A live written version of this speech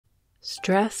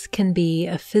Stress can be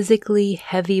a physically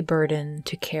heavy burden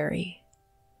to carry.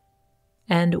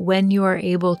 And when you are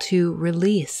able to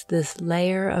release this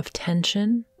layer of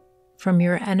tension from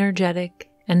your energetic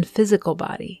and physical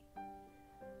body,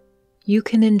 you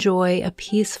can enjoy a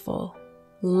peaceful,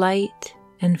 light,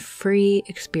 and free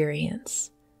experience.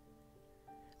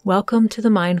 Welcome to the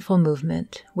Mindful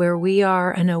Movement, where we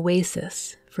are an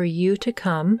oasis for you to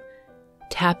come,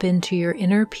 tap into your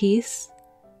inner peace,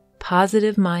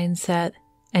 positive mindset,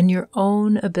 and your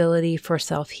own ability for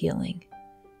self-healing.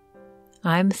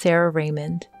 I'm Sara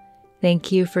Raymond.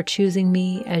 Thank you for choosing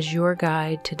me as your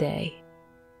guide today.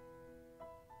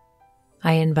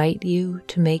 I invite you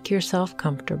to make yourself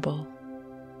comfortable.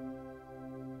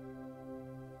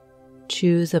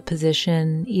 Choose a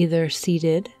position either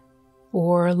seated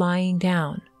or lying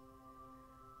down,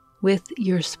 with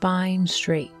your spine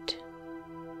straight.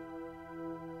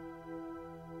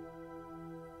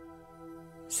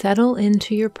 Settle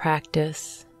into your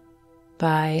practice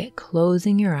by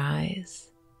closing your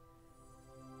eyes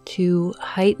to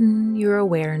heighten your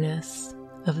awareness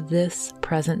of this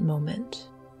present moment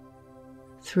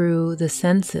through the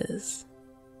senses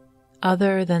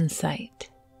other than sight.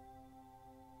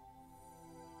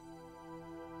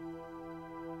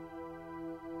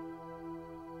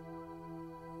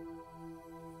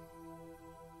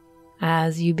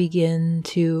 As you begin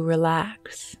to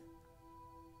relax,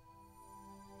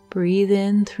 breathe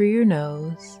in through your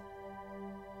nose,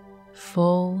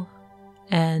 full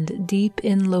and deep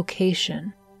in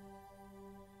location,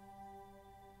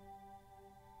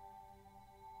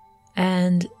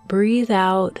 and breathe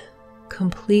out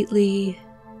completely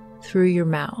through your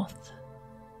mouth,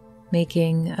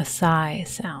 making a sigh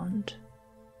sound.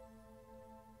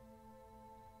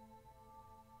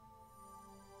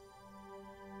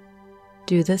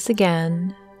 Do this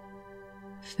again.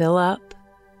 Fill up,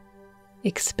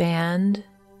 expand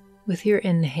with your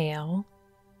inhale,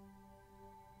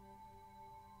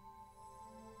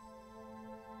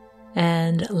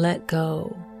 and let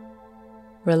go,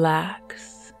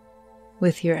 relax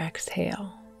with your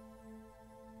exhale.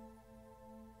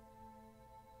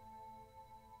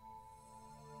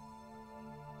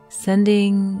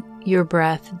 Sending your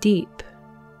breath deep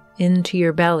into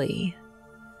your belly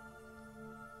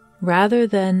rather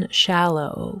than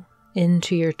shallow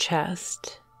into your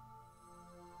chest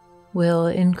will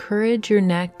encourage your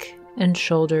neck and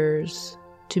shoulders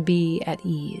to be at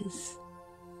ease.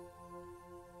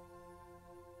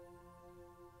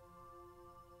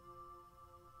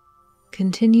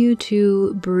 Continue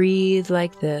to breathe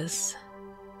like this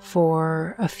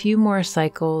for a few more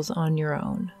cycles on your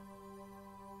own.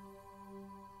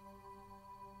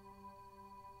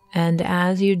 And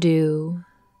as you do,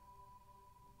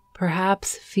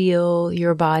 perhaps feel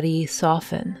your body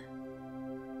soften,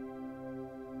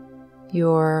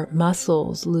 your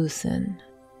muscles loosen,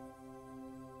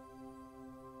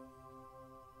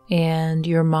 and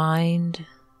your mind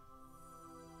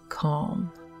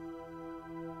calm.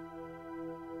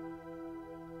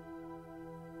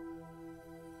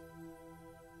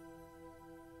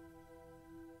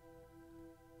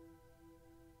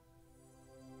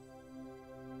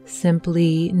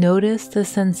 Simply notice the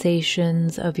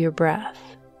sensations of your breath,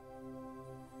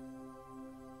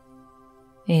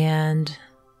 and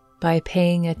by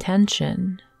paying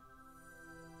attention,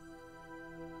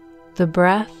 the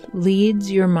breath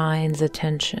leads your mind's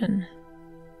attention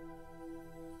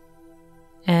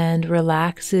and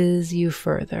relaxes you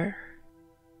further.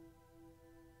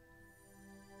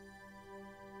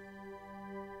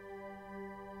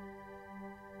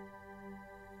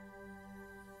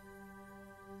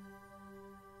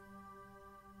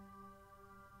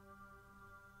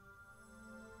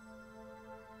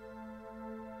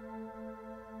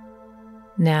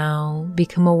 Now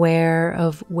become aware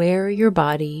of where your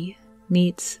body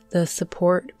meets the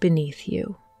support beneath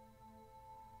you.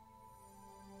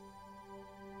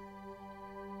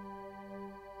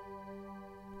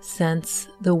 Sense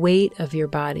the weight of your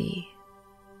body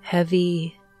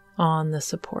heavy on the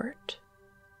support.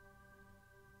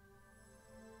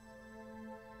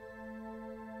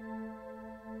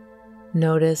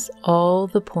 Notice all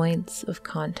the points of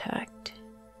contact.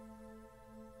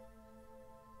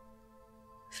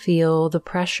 Feel the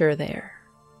pressure there.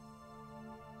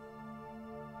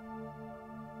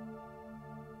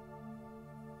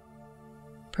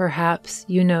 Perhaps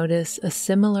you notice a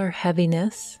similar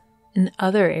heaviness in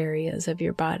other areas of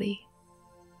your body.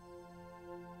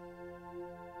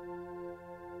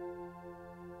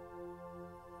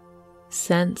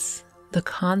 Sense the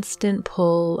constant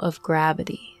pull of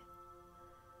gravity,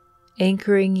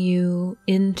 anchoring you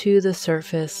into the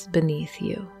surface beneath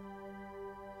you.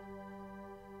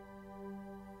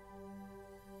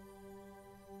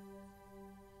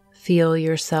 Feel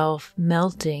yourself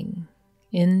melting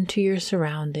into your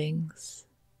surroundings,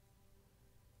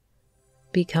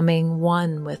 becoming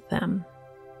one with them.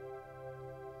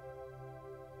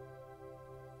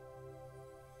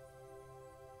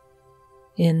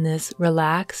 In this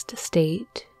relaxed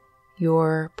state,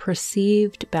 your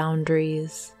perceived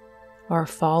boundaries are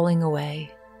falling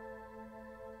away.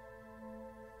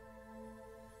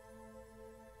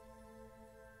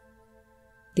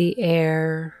 The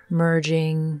air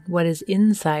merging what is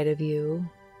inside of you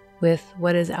with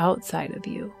what is outside of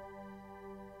you.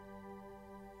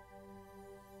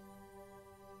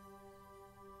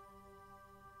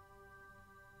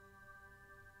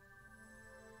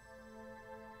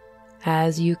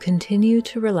 As you continue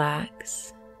to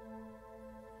relax,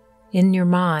 in your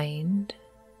mind,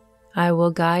 I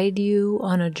will guide you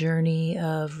on a journey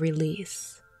of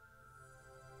release.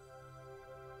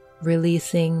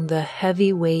 Releasing the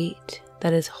heavy weight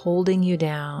that is holding you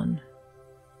down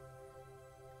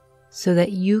so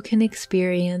that you can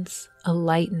experience a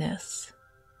lightness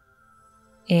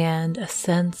and a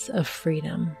sense of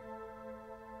freedom.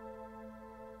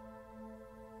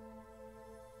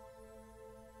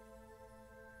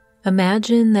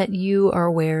 Imagine that you are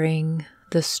wearing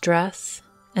the stress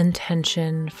and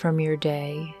tension from your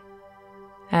day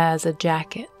as a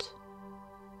jacket.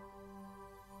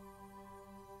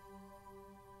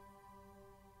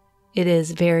 It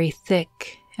is very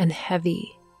thick and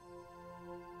heavy,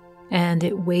 and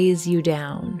it weighs you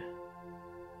down.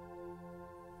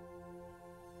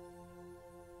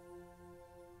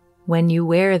 When you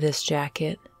wear this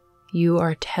jacket, you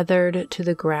are tethered to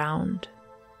the ground,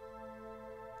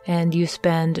 and you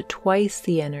spend twice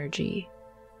the energy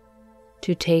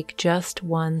to take just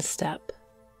one step.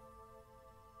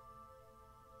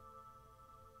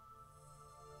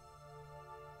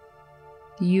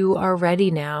 You are ready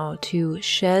now to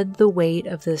shed the weight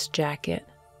of this jacket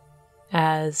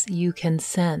as you can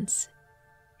sense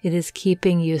it is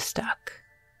keeping you stuck.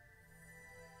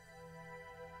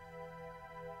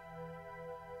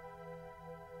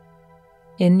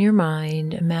 In your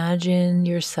mind, imagine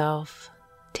yourself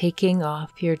taking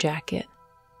off your jacket.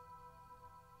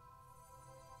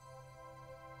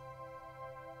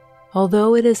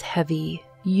 Although it is heavy,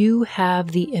 you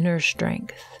have the inner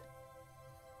strength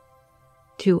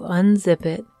to unzip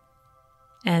it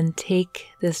and take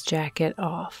this jacket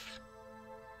off.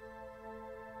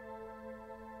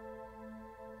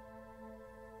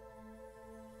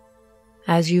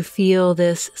 As you feel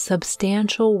this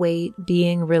substantial weight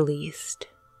being released,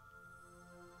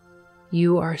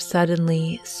 you are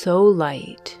suddenly so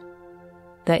light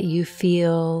that you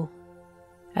feel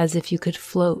as if you could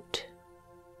float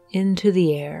into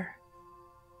the air.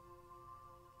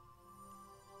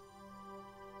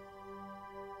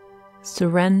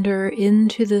 Surrender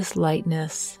into this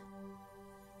lightness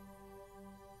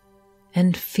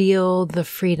and feel the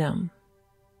freedom.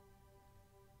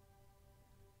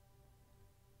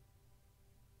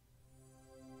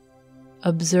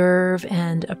 Observe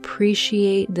and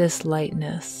appreciate this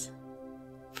lightness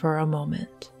for a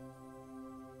moment.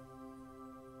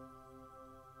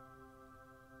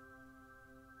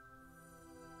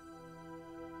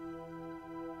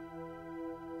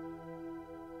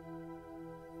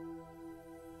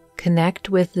 Connect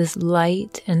with this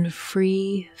light and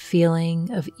free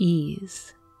feeling of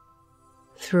ease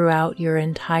throughout your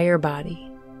entire body.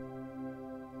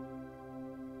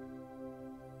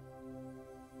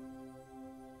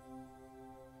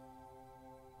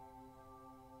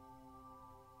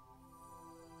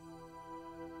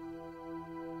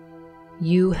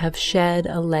 You have shed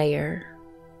a layer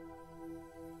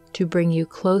to bring you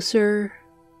closer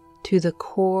to the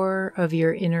core of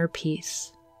your inner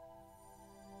peace.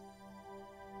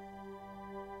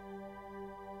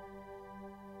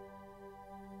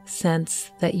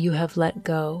 Sense that you have let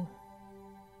go.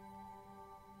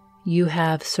 You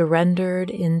have surrendered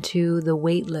into the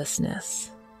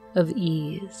weightlessness of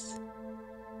ease.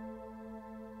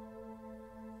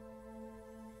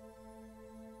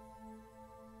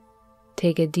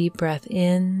 Take a deep breath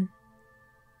in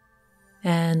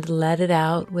and let it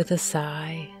out with a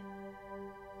sigh.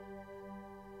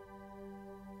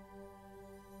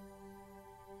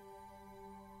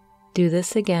 Do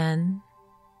this again,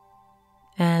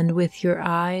 and with your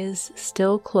eyes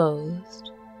still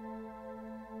closed,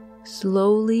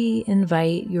 slowly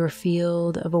invite your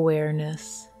field of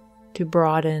awareness to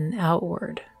broaden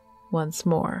outward once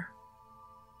more.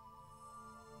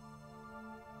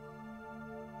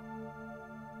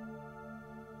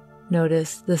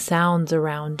 Notice the sounds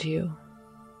around you.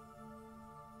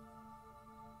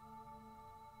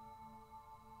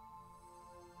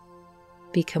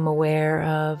 become aware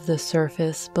of the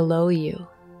surface below you.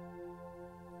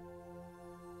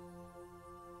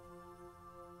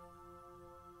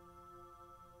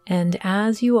 And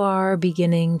as you are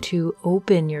beginning to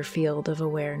open your field of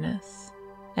awareness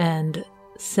and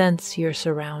sense your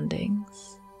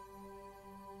surroundings,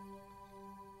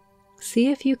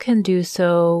 see if you can do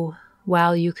so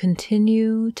while you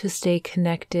continue to stay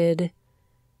connected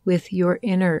with your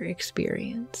inner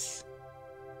experience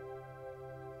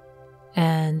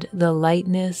and the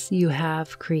lightness you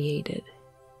have created.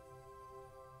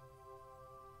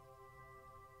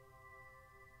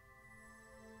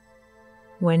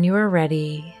 When you are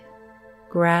ready,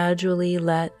 gradually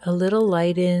let a little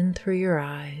light in through your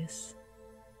eyes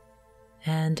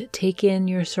and take in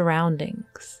your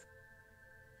surroundings.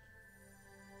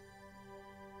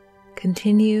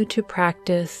 Continue to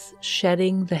practice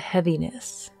shedding the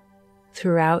heaviness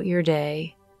throughout your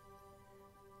day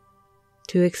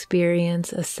to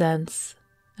experience a sense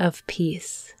of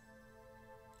peace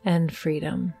and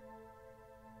freedom.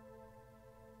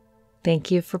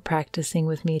 Thank you for practicing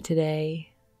with me today.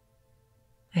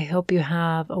 I hope you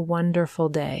have a wonderful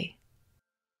day.